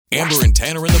Amber and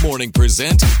Tanner in the morning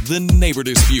present The Neighbor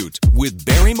Dispute with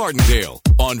Barry Martindale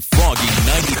on Froggy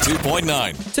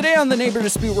 92.9. Today on The Neighbor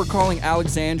Dispute, we're calling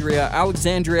Alexandria.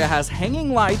 Alexandria has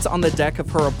hanging lights on the deck of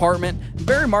her apartment.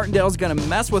 Barry Martindale's going to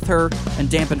mess with her and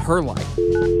dampen her light.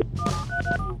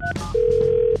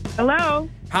 Hello?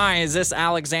 Hi, is this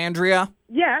Alexandria?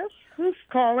 Yes, who's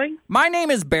calling? My name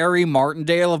is Barry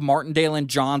Martindale of Martindale &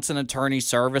 Johnson Attorney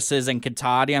Services in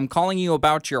Cotati. I'm calling you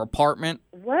about your apartment.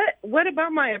 What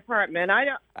about my apartment?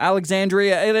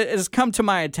 Alexandria, it has come to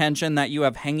my attention that you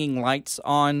have hanging lights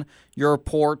on your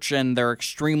porch and they're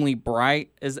extremely bright.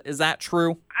 Is that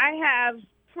true? I have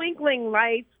twinkling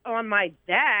lights on my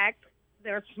deck.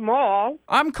 They're small.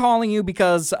 I'm calling you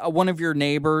because one of your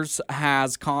neighbors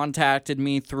has contacted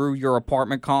me through your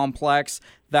apartment complex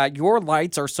that your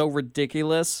lights are so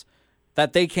ridiculous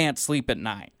that they can't sleep at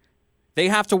night. They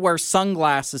have to wear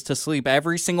sunglasses to sleep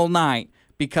every single night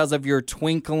because of your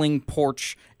twinkling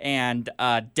porch and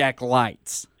deck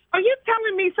lights. Are you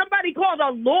telling me somebody called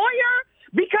a lawyer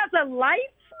because of lights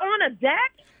on a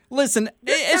deck? Listen,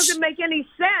 This doesn't make any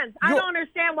sense. I don't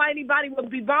understand why anybody would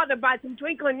be bothered by some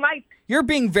twinkling lights. You're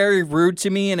being very rude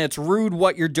to me, and it's rude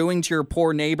what you're doing to your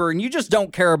poor neighbor, and you just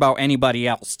don't care about anybody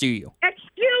else, do you?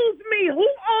 Excuse me, who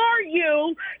are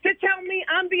you to tell me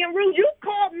I'm being rude? You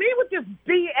called me with this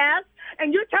BS,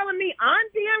 and you're telling me I'm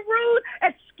being rude?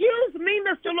 Excuse me,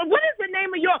 Mr. What is the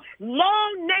name of your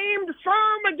long-named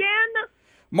firm again?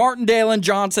 Martindale &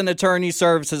 Johnson Attorney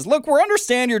Services. Look, we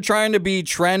understand you're trying to be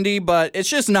trendy, but it's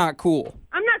just not cool.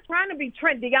 I'm not trying to be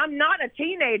trendy. I'm not a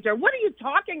teenager. What are you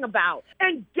talking about?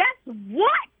 And guess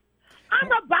what? I'm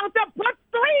about to put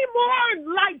 3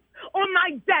 more lights on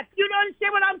my deck. You don't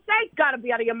understand what I'm saying? Gotta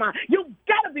be out of your mind. You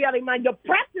gotta be out of your mind. Your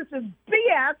practice is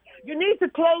BS. You need to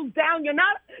close down. You're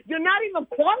not even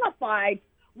qualified.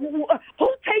 Who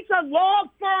takes a law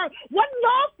firm? What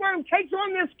law firm takes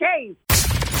on this case?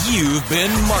 You've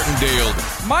been Martindale.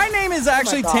 My name is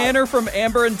actually Tanner from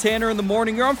Amber and Tanner in the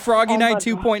Morning. You're on Froggy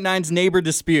 92.9's Neighbor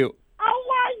Dispute.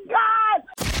 Oh, my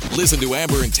God! Listen to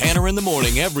Amber and Tanner in the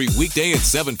morning every weekday at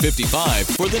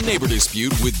 7:55 for The Neighbor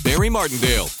Dispute with Barry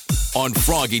Martindale on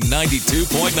Froggy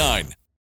 92.9.